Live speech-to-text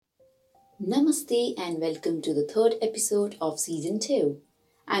Namaste and welcome to the third episode of season 2.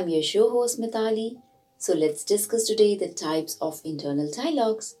 I'm your show host Mithali. So let's discuss today the types of internal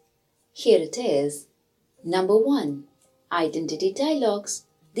dialogues. Here it is. Number 1. Identity dialogues.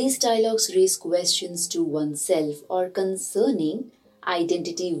 These dialogues raise questions to oneself or concerning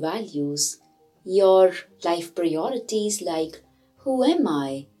identity values. Your life priorities like who am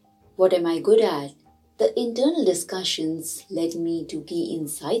I? What am I good at? The internal discussions led me to key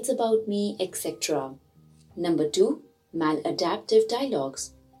insights about me, etc. Number 2. Maladaptive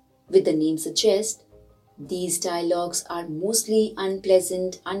dialogues. With the name suggests, these dialogues are mostly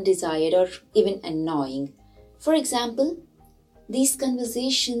unpleasant, undesired, or even annoying. For example, these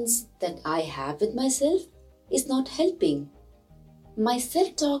conversations that I have with myself is not helping. My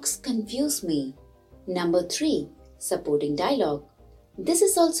self-talks confuse me. Number 3. Supporting dialogue. This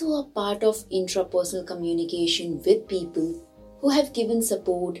is also a part of intrapersonal communication with people who have given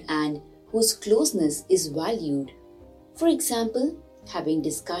support and whose closeness is valued. For example, having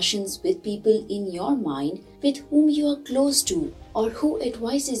discussions with people in your mind with whom you are close to or who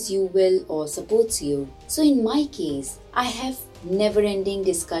advises you well or supports you. So in my case, I have never-ending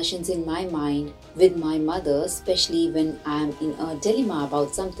discussions in my mind with my mother, especially when I am in a dilemma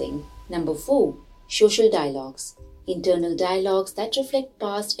about something. Number 4. Social dialogues. Internal dialogues that reflect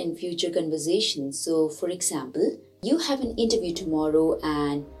past and future conversations. So, for example, you have an interview tomorrow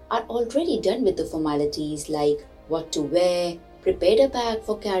and are already done with the formalities like what to wear, prepared a bag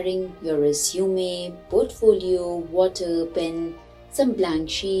for carrying your resume, portfolio, water, pen, some blank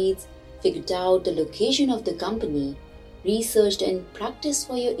sheets, figured out the location of the company, researched and practiced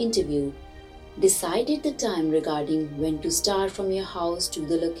for your interview, decided the time regarding when to start from your house to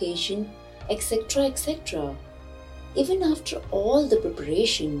the location, etc. etc. Even after all the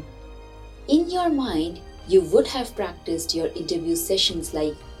preparation, in your mind, you would have practiced your interview sessions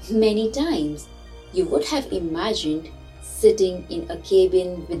like many times. You would have imagined sitting in a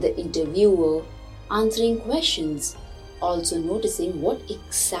cabin with the interviewer, answering questions, also noticing what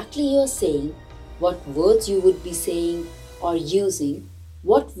exactly you are saying, what words you would be saying or using,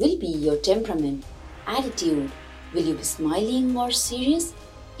 what will be your temperament, attitude, will you be smiling or serious,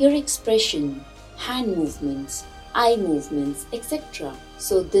 your expression, hand movements, eye movements, etc.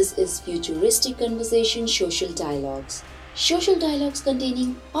 So this is futuristic conversation social dialogues. Social dialogues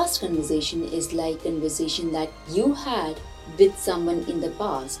containing past conversation is like conversation that you had with someone in the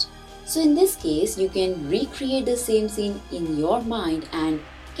past. So in this case, you can recreate the same scene in your mind and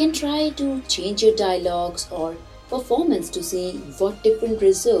can try to change your dialogues or performance to see what different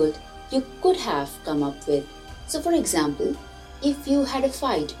result you could have come up with. So for example, if you had a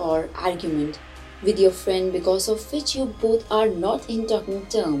fight or argument with your friend because of which you both are not in talking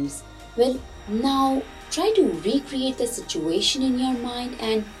terms. Well, now try to recreate the situation in your mind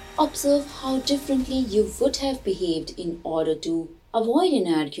and observe how differently you would have behaved in order to avoid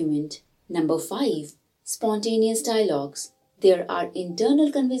an argument. Number 5. Spontaneous dialogues. There are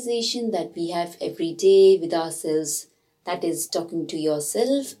internal conversations that we have every day with ourselves, that is talking to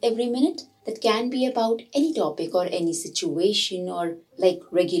yourself every minute. That can be about any topic or any situation or like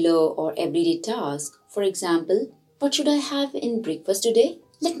regular or everyday task. For example, what should I have in breakfast today?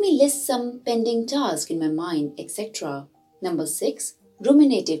 Let me list some pending tasks in my mind, etc. Number 6.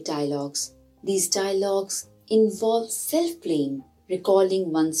 Ruminative dialogues. These dialogues involve self-blame,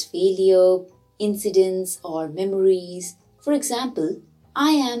 recalling one's failure, incidents or memories. For example,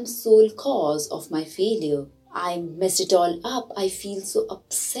 I am sole cause of my failure. I messed it all up. I feel so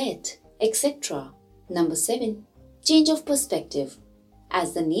upset, etc. Number 7. Change of perspective.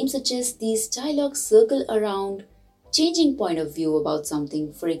 As the name suggests, these dialogues circle around changing point of view about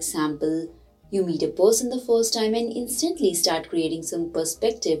something. For example, you meet a person the first time and instantly start creating some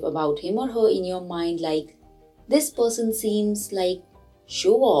perspective about him or her in your mind like, this person seems like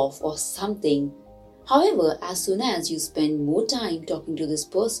show off or something. However, as soon as you spend more time talking to this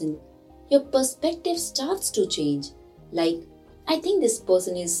person, your perspective starts to change. Like, I think this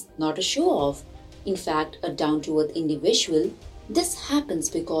person is not a show-off, in fact a down-to-earth individual. This happens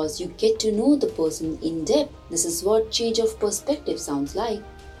because you get to know the person in depth. This is what change of perspective sounds like.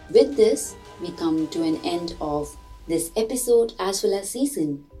 With this, we come to an end of this episode as well as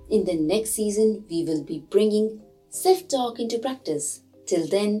season. In the next season, we will be bringing self-talk into practice. Till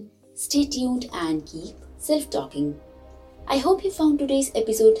then, stay tuned and keep self-talking. I hope you found today's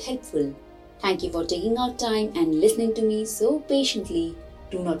episode helpful. Thank you for taking out time and listening to me so patiently.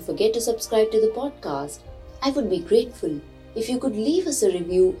 Do not forget to subscribe to the podcast. I would be grateful if you could leave us a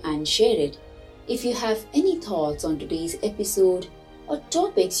review and share it. If you have any thoughts on today's episode or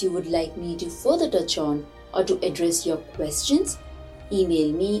topics you would like me to further touch on or to address your questions,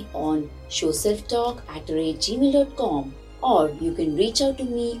 email me on showselftalk@gmail.com, or you can reach out to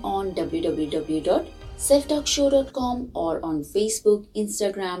me on www.selftalkshow.com or on Facebook,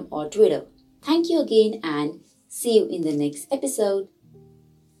 Instagram, or Twitter. Thank you again and see you in the next episode.